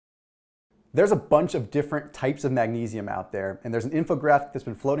There's a bunch of different types of magnesium out there, and there's an infographic that's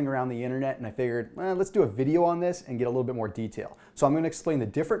been floating around the internet, and I figured, well, let's do a video on this and get a little bit more detail. So I'm going to explain the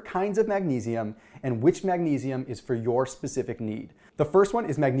different kinds of magnesium and which magnesium is for your specific need. The first one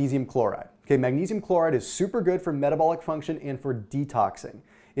is magnesium chloride. Okay, magnesium chloride is super good for metabolic function and for detoxing.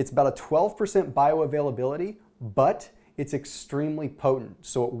 It's about a 12% bioavailability, but it's extremely potent,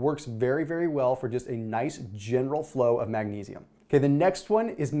 so it works very, very well for just a nice general flow of magnesium. Okay, the next one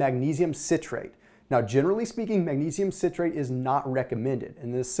is magnesium citrate. Now, generally speaking, magnesium citrate is not recommended,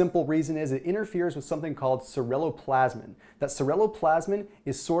 and the simple reason is it interferes with something called ceruloplasmin. That ceruloplasmin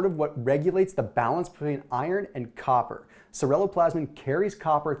is sort of what regulates the balance between iron and copper. Ceruloplasmin carries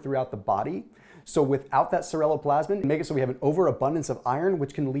copper throughout the body, so without that ceruloplasmin, it makes it so we have an overabundance of iron,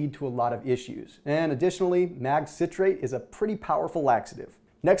 which can lead to a lot of issues. And additionally, mag citrate is a pretty powerful laxative.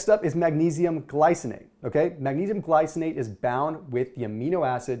 Next up is magnesium glycinate, okay? Magnesium glycinate is bound with the amino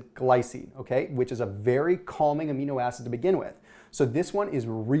acid glycine, okay? Which is a very calming amino acid to begin with. So this one is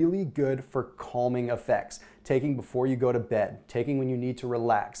really good for calming effects, taking before you go to bed, taking when you need to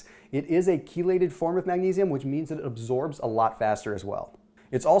relax. It is a chelated form of magnesium, which means that it absorbs a lot faster as well.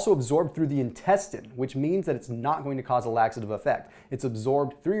 It's also absorbed through the intestine, which means that it's not going to cause a laxative effect. It's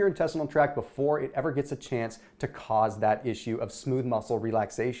absorbed through your intestinal tract before it ever gets a chance to cause that issue of smooth muscle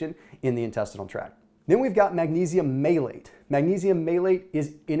relaxation in the intestinal tract. Then we've got magnesium malate. Magnesium malate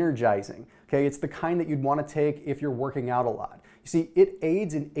is energizing. Okay, it's the kind that you'd want to take if you're working out a lot. You see, it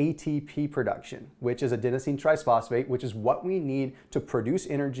aids in ATP production, which is adenosine triphosphate, which is what we need to produce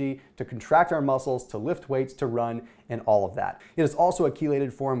energy, to contract our muscles, to lift weights, to run, and all of that. It is also a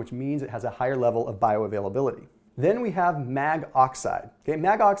chelated form, which means it has a higher level of bioavailability. Then we have mag oxide. Okay,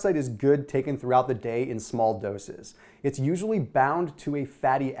 mag oxide is good taken throughout the day in small doses. It's usually bound to a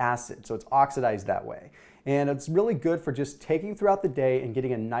fatty acid, so it's oxidized that way. And it's really good for just taking throughout the day and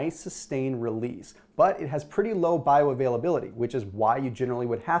getting a nice sustained release. But it has pretty low bioavailability, which is why you generally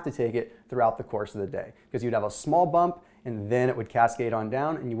would have to take it throughout the course of the day, because you'd have a small bump and then it would cascade on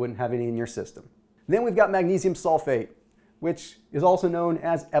down and you wouldn't have any in your system. Then we've got magnesium sulfate, which is also known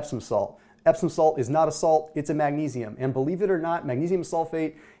as Epsom salt. Epsom salt is not a salt, it's a magnesium. And believe it or not, magnesium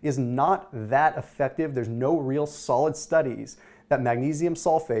sulfate is not that effective. There's no real solid studies that magnesium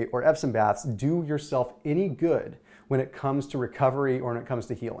sulfate or Epsom baths do yourself any good when it comes to recovery or when it comes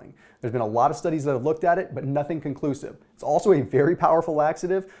to healing. There's been a lot of studies that have looked at it, but nothing conclusive. It's also a very powerful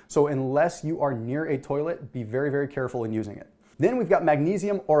laxative, so unless you are near a toilet, be very, very careful in using it. Then we've got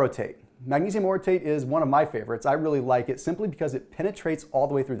magnesium orotate. Magnesium orotate is one of my favorites. I really like it simply because it penetrates all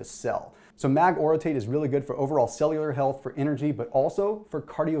the way through the cell. So mag orotate is really good for overall cellular health, for energy, but also for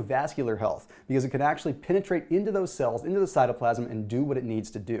cardiovascular health, because it can actually penetrate into those cells, into the cytoplasm, and do what it needs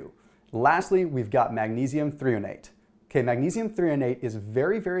to do. Lastly, we've got magnesium threonate. Okay, magnesium threonate is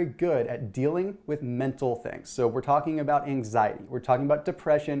very, very good at dealing with mental things. So we're talking about anxiety, we're talking about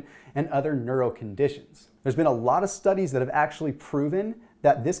depression, and other neuro conditions. There's been a lot of studies that have actually proven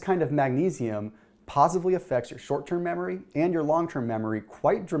that this kind of magnesium positively affects your short-term memory and your long-term memory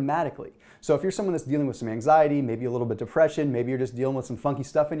quite dramatically. So if you're someone that's dealing with some anxiety, maybe a little bit of depression, maybe you're just dealing with some funky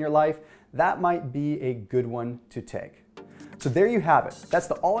stuff in your life, that might be a good one to take. So there you have it. That's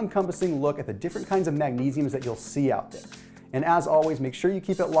the all-encompassing look at the different kinds of magnesiums that you'll see out there. And as always, make sure you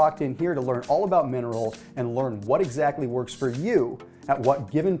keep it locked in here to learn all about minerals and learn what exactly works for you at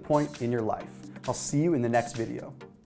what given point in your life. I'll see you in the next video.